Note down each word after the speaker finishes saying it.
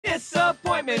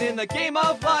Disappointment in the game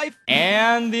of life.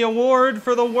 And the award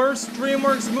for the worst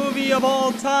DreamWorks movie of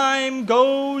all time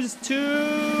goes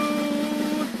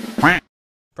to...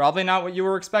 Probably not what you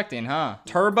were expecting, huh?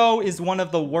 Turbo is one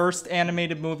of the worst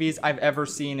animated movies I've ever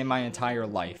seen in my entire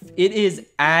life. It is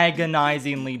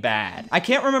agonizingly bad. I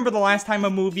can't remember the last time a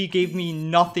movie gave me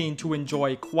nothing to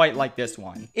enjoy quite like this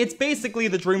one. It's basically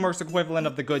the DreamWorks equivalent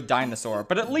of The Good Dinosaur,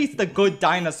 but at least The Good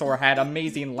Dinosaur had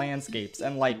amazing landscapes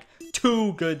and like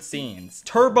 2 good scenes.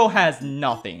 Turbo has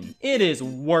nothing. It is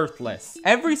worthless.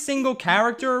 Every single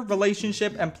character,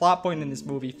 relationship, and plot point in this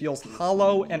movie feels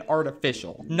hollow and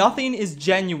artificial. Nothing is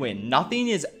genuine. Nothing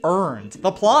is earned.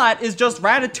 The plot is just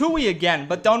Ratatouille again,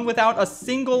 but done without a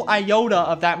single iota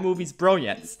of that movie's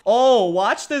brilliance. Oh,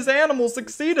 watch this animal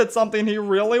succeed at something he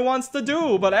really wants to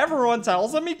do, but everyone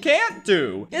tells him he can't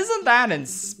do. Isn't that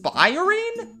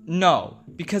inspiring? No.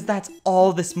 Because that's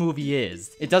all this movie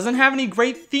is. It doesn't have any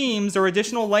great themes or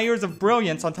additional layers of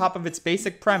brilliance on top of its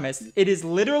basic premise. It is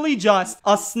literally just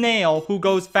a snail who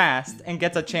goes fast and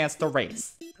gets a chance to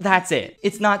race. That's it.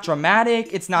 It's not dramatic,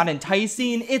 it's not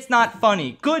enticing, it's not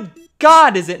funny. Good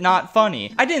God, is it not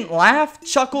funny? I didn't laugh,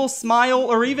 chuckle, smile,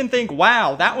 or even think,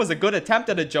 wow, that was a good attempt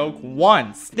at a joke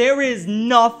once. There is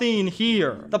nothing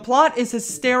here. The plot is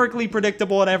hysterically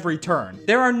predictable at every turn.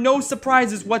 There are no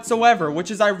surprises whatsoever, which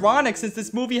is ironic since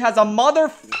this movie has a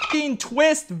motherfucking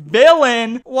twist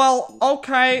villain. Well,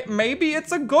 okay, maybe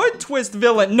it's a good twist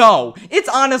villain. No, it's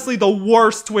honestly the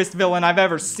worst twist villain I've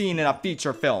ever seen in a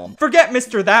feature film. Forget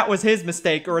Mr. That Was His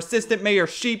Mistake or Assistant Mayor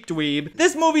Sheepdweeb.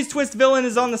 This movie's twist villain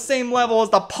is on the same level as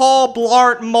the Paul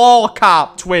Blart Mall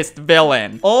Cop twist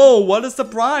villain. Oh, what a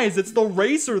surprise. It's the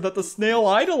racer that the snail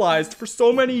idolized for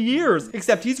so many years.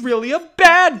 Except he's really a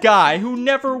bad guy who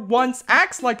never once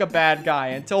acts like a bad guy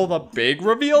until the big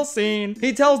reveal scene.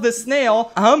 He tells the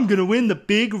snail, I'm gonna win the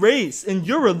big race and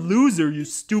you're a loser, you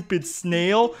stupid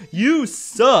snail. You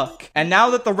suck. And now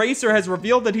that the racer has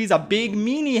revealed that he's a big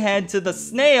meanie head to the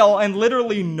snail and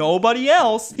literally nobody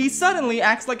else, he suddenly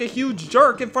acts like a huge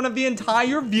jerk in front of the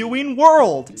entire viewing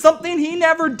world. Something he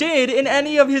never did in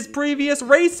any of his previous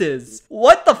races.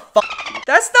 What the fuck?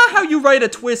 That's not how you write a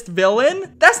twist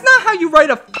villain. That's not how you write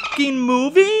a fucking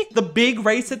movie. The big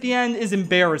race at the end is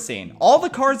embarrassing. All the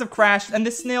cars have crashed and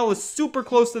this snail is super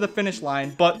close to the finish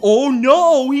line, but oh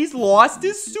no, he's lost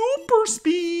his super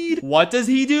speed. What does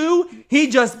he do? He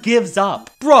just gives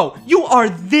up. Bro, you are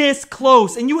this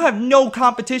close and you have no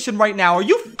competition right now. Are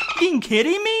you fucking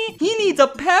kidding me? He needs a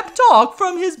pep talk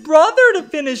from his brother to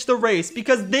finish the race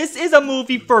because this is a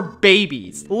movie for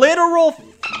babies. Literal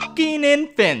fucking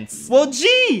infants. Well,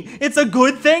 gee, it's a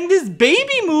good thing this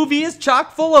baby movie is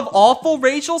chock full of awful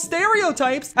racial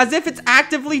stereotypes as if it's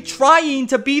actively trying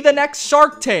to be the next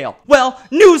Shark Tale. Well,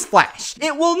 newsflash,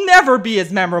 it will never be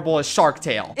as memorable as Shark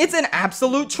Tale. It's an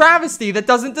absolute travesty that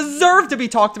doesn't deserve to be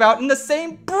talked about in the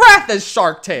same breath as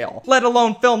Shark Tale, let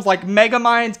alone films like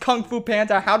Megamind, Kung Fu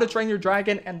Panda, How to Train Your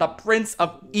Dragon, and The Prince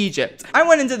of Egypt. I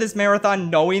went into this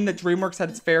marathon knowing that DreamWorks had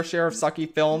its fair share of sucky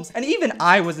films, and even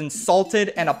I was insulted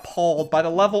and appalled by the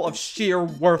level of sheer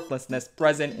worthlessness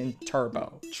present in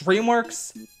Turbo.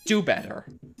 DreamWorks, do better.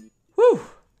 Whew.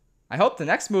 I hope the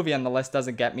next movie on the list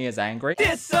doesn't get me as angry.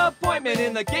 Disappointment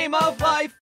in the game of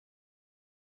life.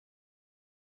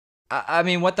 I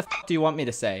mean, what the f do you want me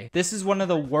to say? This is one of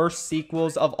the worst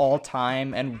sequels of all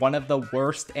time and one of the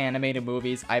worst animated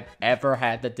movies I've ever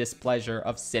had the displeasure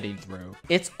of sitting through.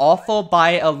 It's awful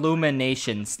by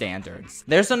Illumination standards.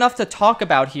 There's enough to talk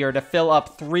about here to fill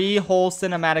up 3 whole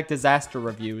cinematic disaster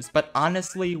reviews, but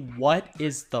honestly, what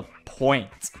is the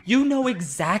point? You know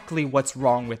exactly what's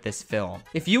wrong with this film.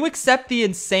 If you accept the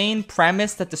insane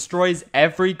premise that destroys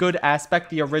every good aspect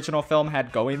the original film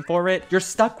had going for it, you're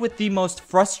stuck with the most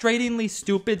frustratingly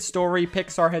stupid story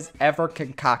Pixar has ever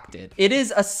concocted. It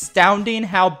is astounding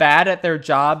how bad at their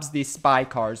jobs these spy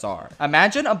cars are.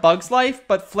 Imagine A Bug's Life,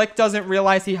 but Flick doesn't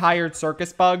realize he hired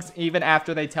circus bugs even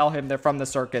after they tell him they're from the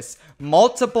circus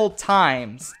multiple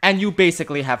times, and you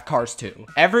basically have Cars 2.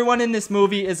 Everyone in this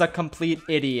movie is a complete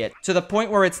idiot, to the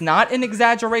point where it's not an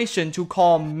exaggeration to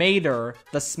call Mater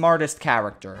the smartest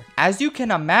character. As you can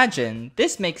imagine,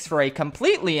 this makes for a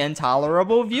completely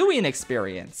intolerable viewing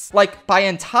experience. Like, by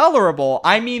intolerable,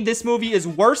 I mean this movie is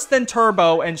worse than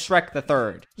Turbo and Shrek the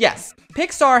Third. Yes,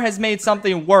 Pixar has made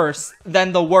something worse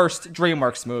than the worst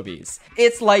DreamWorks movies.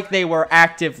 It's like they were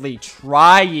actively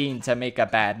trying to make a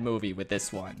bad movie with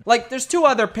this one. Like, there's 2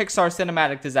 other Pixar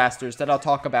cinematic disasters that I'll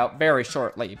talk about very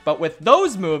shortly, but with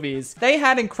those movies, they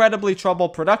had incredibly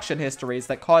troubled production histories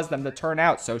that caused them to turn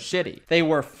out so shitty. They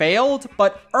were failed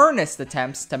but earnest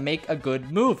attempts to make a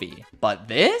good movie. But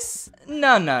this?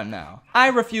 No. I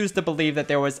refuse to believe that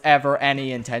there was ever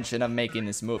any intention of making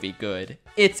this movie good.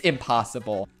 It's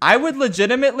impossible. I would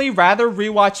legitimately rather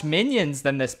rewatch Minions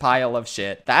than this pile of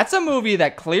shit. That's a movie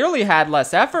that clearly had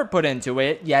less effort put into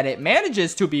it, yet it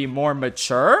manages to be more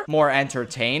mature, more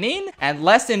entertaining, and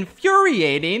less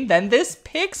infuriating than this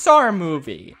Pixar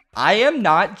movie. I am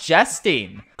not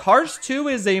jesting. Cars 2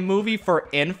 is a movie for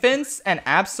infants and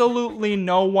absolutely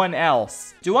no one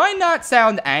else. Do I not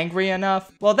sound angry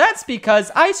enough? Well, that's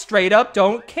because I straight up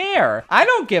don't care. I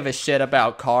don't give a shit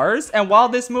about Cars, and while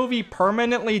this movie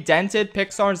permanently dented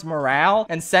Pixar's morale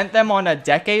and sent them on a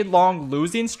decade-long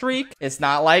losing streak, it's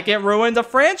not like it ruined a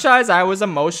franchise I was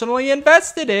emotionally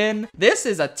invested in. This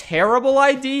is a terrible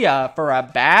idea for a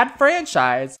bad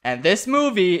franchise, and this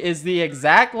movie is the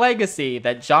exact legacy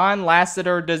that John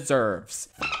Lasseter deserves.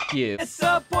 F you.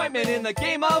 Disappointment in the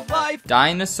game of life.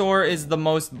 Dinosaur is the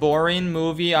most boring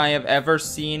movie I have ever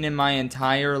seen in my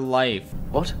entire life.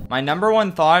 What? My number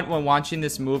one thought when watching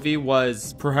this movie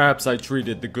was, perhaps I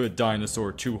treated the good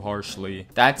dinosaur too harshly.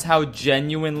 That's how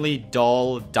genuinely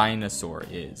dull Dinosaur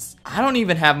is. I don't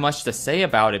even have much to say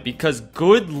about it because,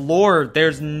 good lord,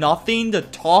 there's nothing to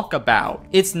talk about.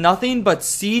 It's nothing but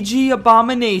CG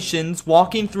abominations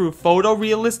walking through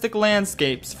photorealistic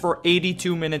landscapes for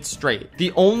 82 minutes straight.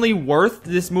 The only worth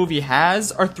this movie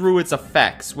has are through its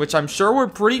effects, which I'm sure were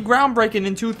pretty groundbreaking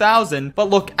in 2000, but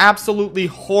look absolutely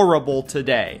horrible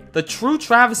today. The true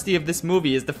travesty of this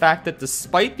movie is the fact that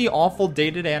despite the awful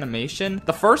dated animation,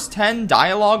 the first 10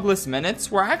 dialogueless minutes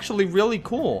were actually really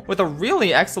cool, with a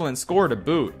really excellent score to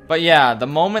boot. But yeah, the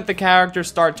moment the characters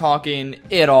start talking,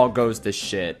 it all goes to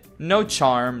shit. No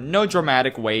charm, no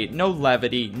dramatic weight, no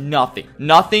levity, nothing.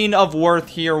 Nothing of worth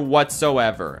here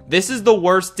whatsoever. This is the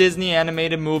worst Disney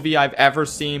animated movie I've ever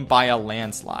seen by a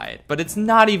landslide, but it's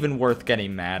not even worth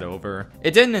getting mad over.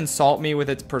 It didn't insult me with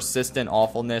its persistent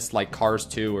awfulness like Cars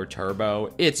 2 or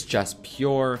Turbo. It's just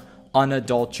pure,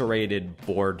 unadulterated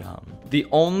boredom. The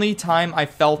only time I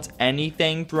felt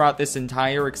anything throughout this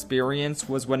entire experience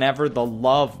was whenever the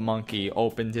love monkey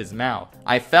opened his mouth.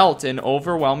 I felt an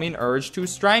overwhelming urge to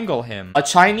strangle him. A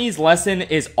Chinese lesson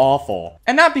is awful.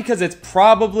 And not because it's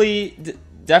probably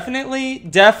definitely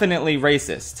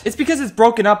racist. It's because it's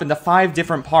broken up into 5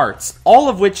 different parts, all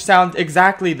of which sound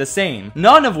exactly the same.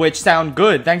 None of which sound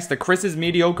good thanks to Chris's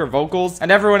mediocre vocals, and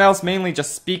everyone else mainly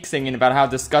just speak singing about how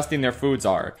disgusting their foods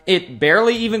are. It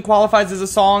barely even qualifies as a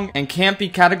song, and can't be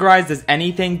categorized as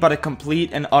anything but a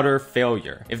complete and utter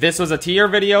failure. If this was a tier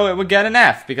video, it would get an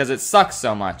F, because it sucks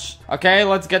so much. Okay,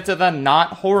 let's get to the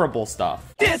not horrible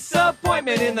stuff.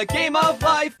 Disappointment in the game of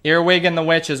life. Earwig and the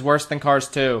Witch is worse than Cars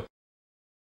 2.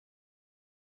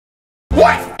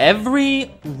 What?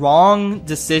 Every wrong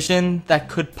decision that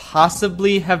could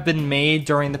possibly have been made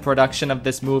during the production of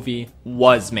this movie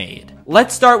was made.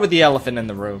 Let's start with the elephant in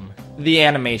the room. The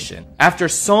animation. After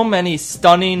so many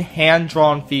stunning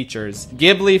hand-drawn features,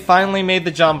 Ghibli finally made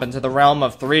the jump into the realm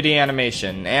of 3D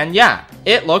animation, and yeah,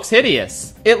 it looks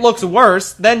hideous. It looks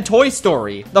worse than Toy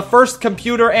Story, the first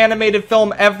computer animated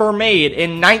film ever made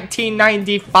in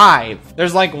 1995.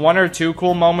 There's like 1 or 2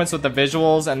 cool moments with the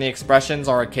visuals, and the expressions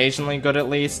are occasionally good at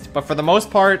least, but for the most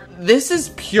part, this is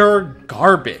pure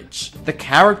garbage. The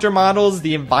character models,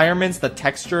 the environments, the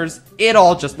textures, it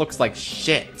all just looks like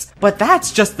shit. But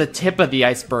that's just the tip of the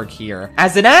iceberg here.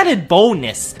 As an added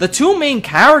bonus, the 2 main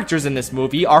characters in this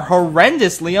movie are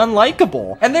horrendously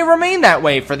unlikable, and they remain that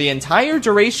way for the entire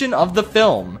duration of the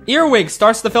film. Earwig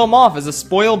starts the film off as a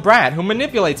spoiled brat who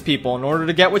manipulates people in order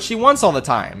to get what she wants all the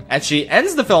time, and she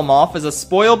ends the film off as a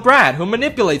spoiled brat who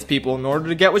manipulates people in order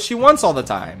to get what she wants all the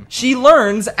time. She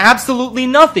learns absolutely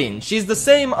nothing. She's the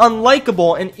same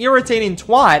unlikable and irritating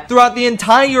twat throughout the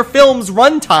entire film's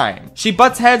runtime. She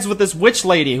butts heads with this witch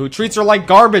lady who treats her like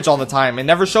garbage all the time and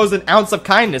never shows an ounce of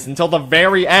kindness until the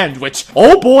very end, which,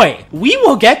 oh boy, we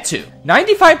will get to.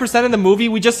 95% of the movie,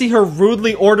 we just see her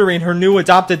rudely ordering her new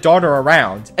adopted daughter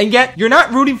around. And yet, you're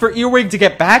not rooting for Earwig to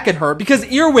get back at her because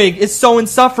Earwig is so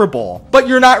insufferable. But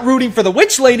you're not rooting for the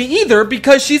witch lady either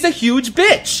because she's a huge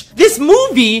bitch. This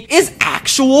movie is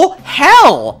actual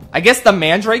hell. I guess the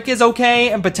Mandrake is okay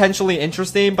and potentially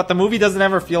interesting, but the movie doesn't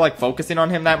ever feel like focusing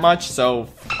on him that much, so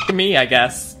f me, I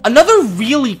guess. Another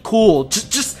really cool,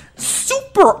 just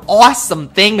super awesome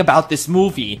thing about this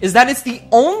movie is that it's the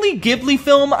only Ghibli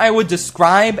film I would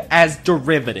describe as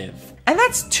derivative. And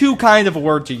that's too kind of a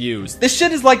word to use. This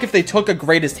shit is like if they took a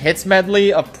greatest hits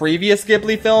medley of previous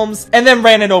Ghibli films and then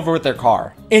ran it over with their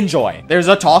car. Enjoy. There's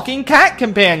a talking cat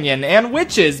companion and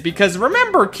witches, because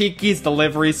remember Kiki's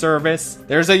delivery service?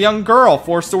 There's a young girl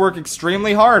forced to work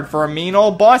extremely hard for a mean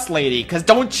old boss lady, cause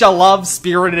don't you love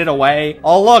Spirited Away?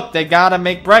 Oh look, they gotta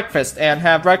make breakfast and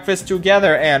have breakfast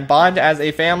together and bond as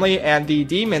a family, and the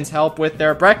demons help with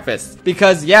their breakfast.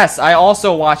 Because yes, I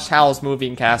also watched Howl's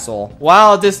Moving Castle.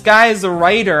 While disguised a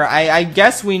writer, I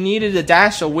guess we needed a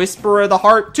dash of Whisper of the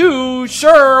Heart too.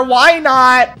 Sure, why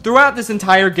not? Throughout this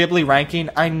entire Ghibli ranking,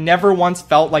 I never once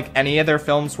felt like any of their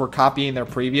films were copying their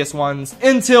previous ones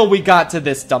until we got to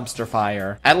this dumpster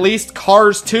fire. At least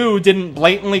Cars 2 didn't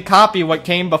blatantly copy what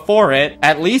came before it.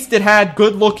 At least it had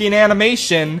good looking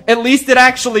animation. At least it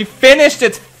actually finished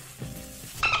its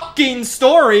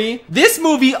story. This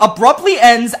movie abruptly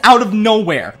ends out of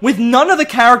nowhere, with none of the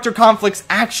character conflicts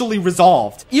actually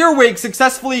resolved. Earwig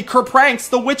successfully kerpranks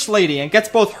the witch lady and gets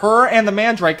both her and the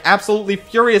Mandrake absolutely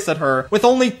furious at her with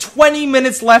only 20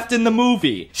 minutes left in the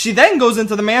movie. She then goes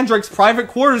into the Mandrake's private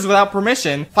quarters without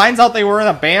permission, finds out they were in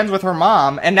a band with her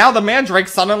mom, and now the Mandrake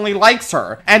suddenly likes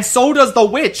her. And so does the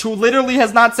witch, who literally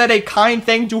has not said a kind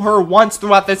thing to her once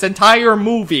throughout this entire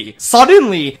movie.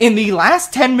 Suddenly, in the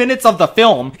last 10 minutes of the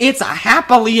film, it's a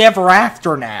happily ever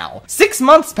after now. 6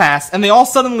 months pass and they all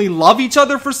suddenly love each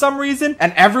other for some reason,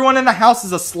 and everyone in the house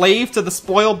is a slave to the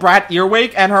spoiled brat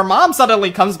Earwig, and her mom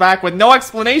suddenly comes back with no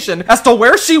explanation as to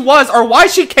where she was or why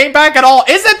she came back at all.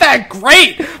 Isn't that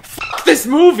great? Fuck this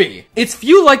movie! Its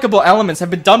few likable elements have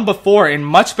been done before in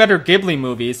much better Ghibli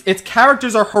movies. Its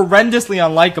characters are horrendously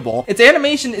unlikable. Its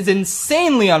animation is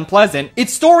insanely unpleasant.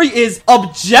 Its story is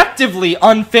objectively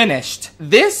unfinished.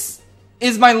 This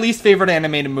is my least favorite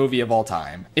animated movie of all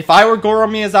time. If I were Goro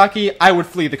Miyazaki, I would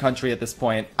flee the country at this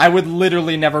point. I would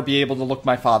literally never be able to look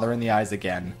my father in the eyes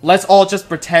again. Let's all just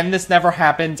pretend this never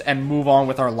happened and move on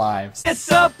with our lives.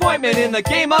 Disappointment in the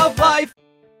game of life.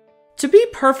 To be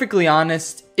perfectly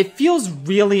honest, it feels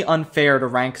really unfair to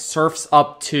rank Surf's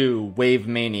Up 2 Wave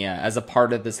Mania as a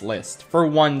part of this list for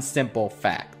one simple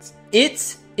fact.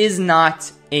 It is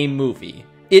not a movie.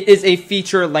 It is a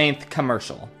feature-length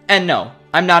commercial. And no,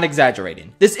 I'm not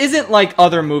exaggerating. This isn't like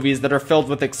other movies that are filled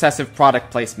with excessive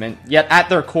product placement, yet at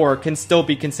their core can still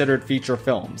be considered feature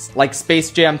films, like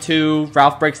Space Jam 2,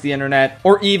 Ralph Breaks the Internet,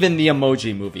 or even the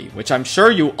Emoji Movie, which I'm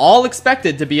sure you all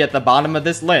expected to be at the bottom of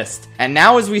this list. And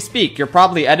now as we speak, you're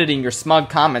probably editing your smug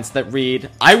comments that read,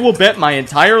 "I will bet my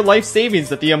entire life savings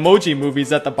that the Emoji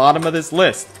Movie's at the bottom of this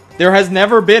list. There has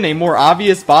never been a more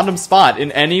obvious bottom spot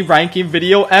in any ranking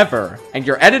video ever." And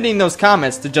you're editing those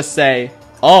comments to just say,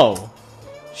 "Oh,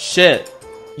 shit."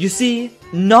 You see,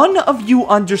 none of you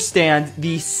understand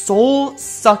the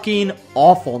soul-sucking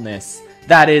awfulness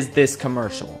that is this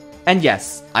commercial. And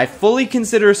yes, I fully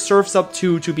consider Surf's Up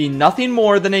 2 to be nothing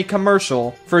more than a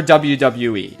commercial for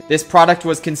WWE. This product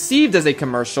was conceived as a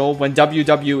commercial when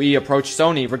WWE approached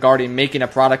Sony regarding making a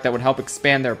product that would help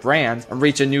expand their brand and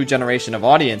reach a new generation of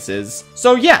audiences.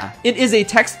 So yeah, it is a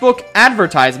textbook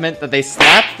advertisement that they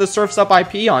slapped the Surf's Up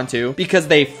IP onto because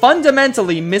they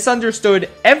fundamentally misunderstood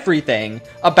everything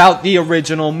about the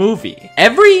original movie.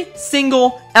 Every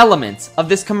single element of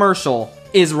this commercial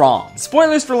is wrong.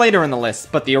 Spoilers for later in the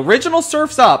list, but the original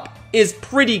Surf's Up is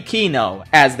pretty kino,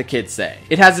 as the kids say.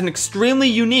 It has an extremely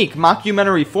unique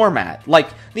mockumentary format. Like,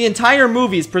 the entire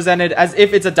movie is presented as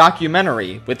if it's a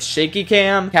documentary, with shaky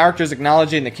cam, characters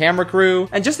acknowledging the camera crew,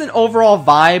 and just an overall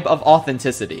vibe of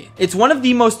authenticity. It's one of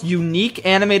the most unique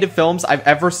animated films I've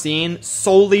ever seen,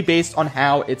 solely based on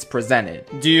how it's presented.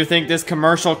 Do you think this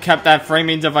commercial kept that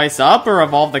framing device up, or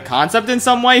evolved the concept in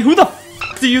some way? Who the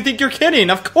do you think you're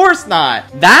kidding? Of course not.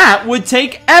 That would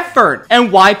take effort.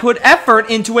 And why put effort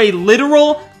into a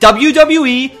literal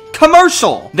WWE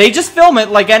commercial? They just film it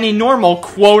like any normal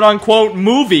quote-unquote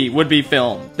movie would be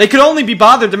filmed. They could only be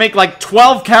bothered to make like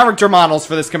 12 character models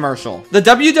for this commercial. The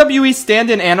WWE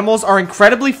stand-in animals are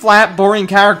incredibly flat, boring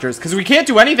characters because we can't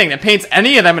do anything that paints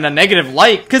any of them in a negative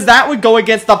light because that would go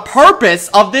against the purpose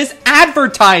of this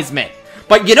advertisement.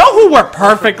 But you know who we're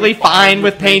perfectly fine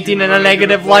with painting in a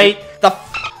negative light? The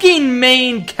fucking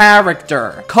main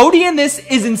character. Cody in this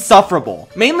is insufferable,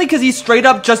 mainly because he straight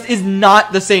up just is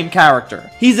not the same character.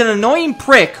 He's an annoying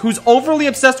prick who's overly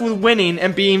obsessed with winning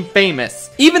and being famous,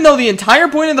 even though the entire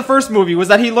point of the first movie was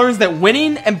that he learns that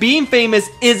winning and being famous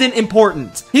isn't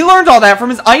important. He learned all that from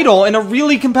his idol in a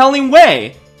really compelling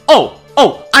way. Oh,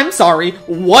 I'm sorry,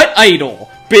 what idol?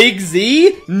 Big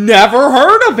Z? Never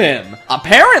heard of him.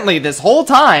 Apparently, this whole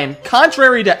time,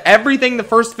 contrary to everything the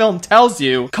first film tells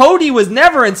you, Cody was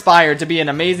never inspired to be an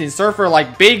amazing surfer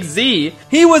like Big Z.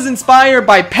 He was inspired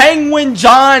by Penguin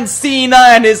John Cena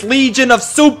and his legion of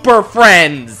super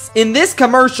friends. In this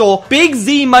commercial, Big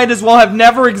Z might as well have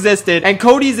never existed, and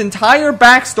Cody's entire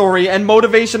backstory and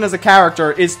motivation as a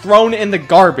character is thrown in the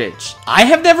garbage. I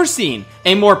have never seen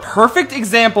a more perfect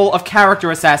example of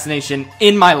character assassination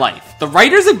in my life. The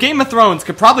writers of Game of Thrones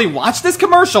could probably watch this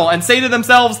commercial and say to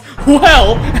themselves,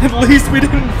 well, at least we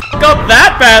didn't f*** up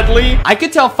that badly. I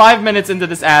could tell 5 minutes into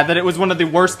this ad that it was one of the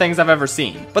worst things I've ever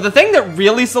seen. But the thing that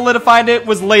really solidified it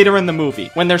was later in the movie,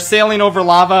 when they're sailing over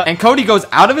lava and Cody goes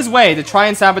out of his way to try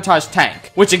and sabotage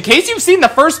Tank. Which, in case you've seen the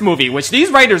first movie, which these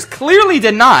writers clearly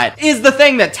did not, is the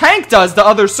thing that Tank does to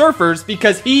other surfers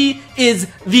because he is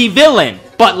the villain.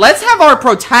 But let's have our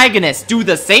protagonist do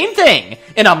the same thing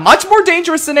in a much more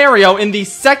dangerous scenario in the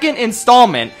second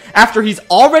installment after he's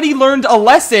already learned a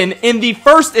lesson in the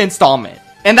first installment.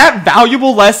 And that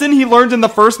valuable lesson he learned in the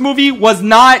first movie was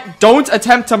not, don't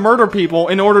attempt to murder people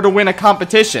in order to win a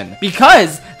competition.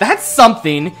 Because that's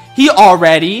something he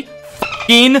already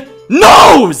fucking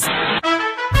knows!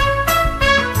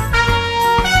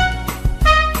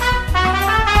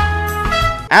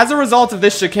 As a result of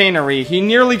this chicanery, he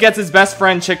nearly gets his best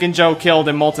friend Chicken Joe killed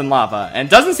in molten lava, and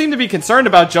doesn't seem to be concerned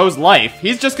about Joe's life.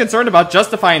 He's just concerned about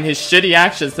justifying his shitty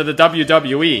actions to the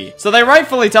WWE. So they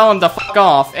rightfully tell him to fuck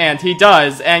off, and he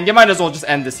does, and you might as well just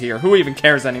end this here. Who even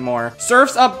cares anymore?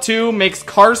 Surf's Up 2 makes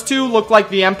Cars 2 look like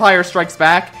The Empire Strikes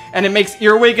Back, and it makes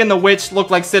Earwig and the Witch look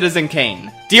like Citizen Kane.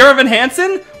 Dear Evan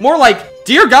Hansen? More like,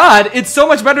 dear God, it's so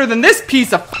much better than this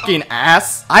piece of fucking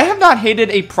ass. I have not hated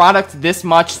a product this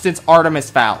much since Artemis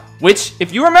Fowl, which,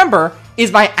 if you remember,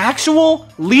 is my actual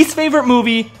least favorite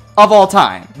movie of all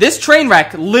time. This train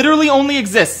wreck literally only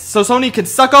exists so Sony could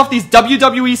suck off these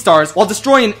WWE stars while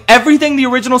destroying everything the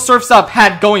original Surf's Up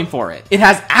had going for it. It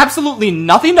has absolutely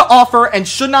nothing to offer and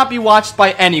should not be watched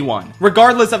by anyone,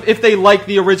 regardless of if they like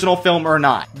the original film or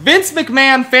not. Vince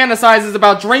McMahon fantasizes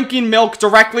about drinking milk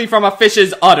directly from a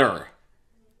fish's udder.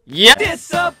 Yep.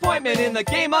 Disappointment in the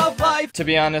game of life. To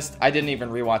be honest, I didn't even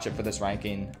rewatch it for this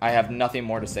ranking. I have nothing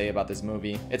more to say about this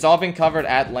movie. It's all been covered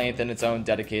at length in its own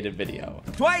dedicated video.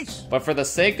 Twice. But for the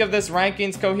sake of this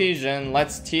ranking's cohesion,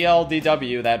 let's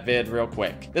TLDW that vid real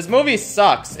quick. This movie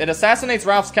sucks. It assassinates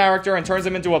Ralph's character and turns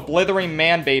him into a blithering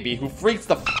man baby who freaks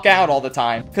the fuck out all the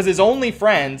time because his only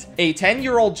friend, a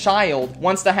 10-year-old child,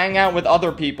 wants to hang out with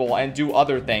other people and do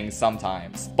other things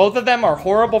sometimes. Both of them are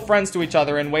horrible friends to each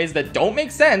other in ways that don't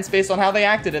make sense based on how they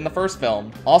acted in the first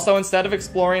film. Also, instead of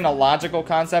exploring a logical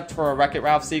concept for a Wreck-It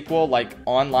Ralph sequel like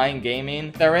online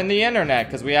gaming, they're in the internet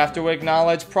because we have to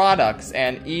acknowledge products,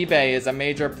 and eBay is a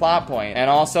major plot point. And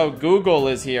also, Google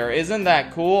is here. Isn't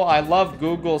that cool? I love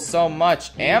Google so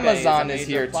much. Amazon is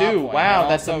here too. Wow,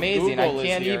 that's amazing. I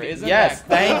can't even. Yes,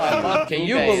 thank you. Can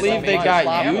you believe they got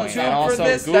YouTube for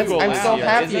this? I'm so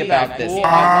happy about this.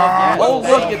 Oh,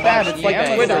 look at that. It's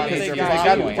like Twitter because they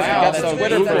got the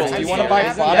Twitter first. Do you want to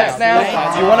buy products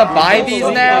now? Do you want to buy these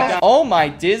now? Oh my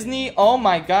Disney. Oh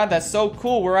my God, that's so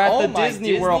cool. We're at the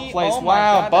Disney World place.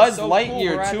 Wow, Buzz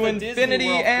Lightyear to infinity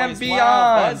and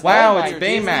beyond. Wow, it's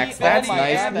Baymax. That's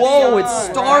nice. Whoa, it's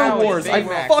Star Wars. I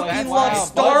fucking love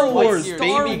Star Wars.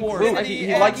 Baby Groot.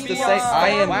 He likes to say, I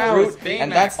am Groot,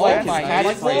 and that's like his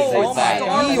catchphrase. It's that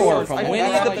Eeyore from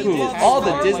Winnie the Pooh. All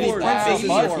the Disney princesses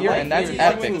are here, and that's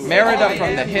epic. Merida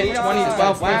from the hit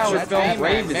 2012 feature film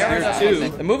Brave is here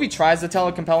too. The movie tries to tell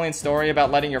a compelling story about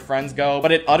letting your friends go,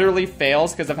 but it utterly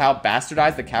fails because of how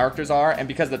bastardized the characters are and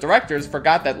because the directors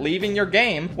forgot that leaving your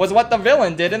game was what the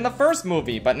villain did in the first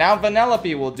movie, but now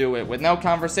Vanellope will do it with no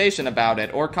conversation about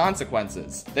it or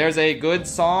consequences. There's a good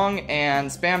song and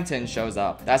Spamton shows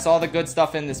up. That's all the good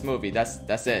stuff in this movie.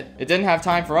 That's it. It didn't have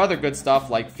time for other good stuff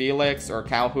like Felix or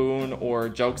Calhoun or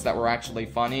jokes that were actually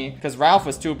funny because Ralph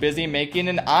was too busy making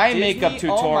an eye makeup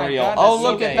tutorial. Oh,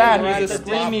 look at that. He's a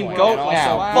screaming goat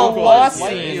now.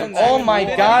 Flossing. Oh my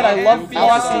God, I love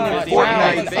flossing in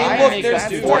Fortnite. Hey, look,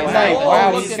 there's Fortnite.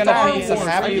 Wow, he's gonna paint some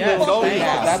happy little goat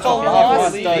now. That's what Bob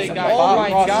Ross does. Oh my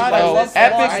God, I love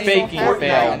epic baking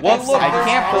fail. Whoops, I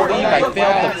can't believe I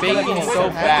failed the baking so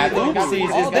bad.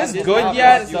 Oopsies, is this good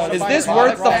yet? Is this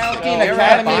worth the fucking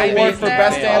Academy Award for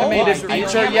Best Animated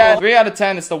Feature yet? 3 out of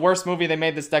 10, it's the worst movie they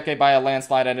made this decade by a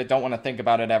landslide, and I don't want to think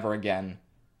about it ever again.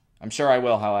 I'm sure I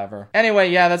will, however.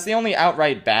 Anyway, yeah, that's the only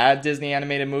outright bad Disney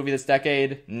animated movie this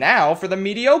decade. Now for the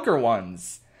mediocre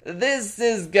ones. This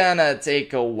is gonna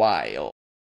take a while.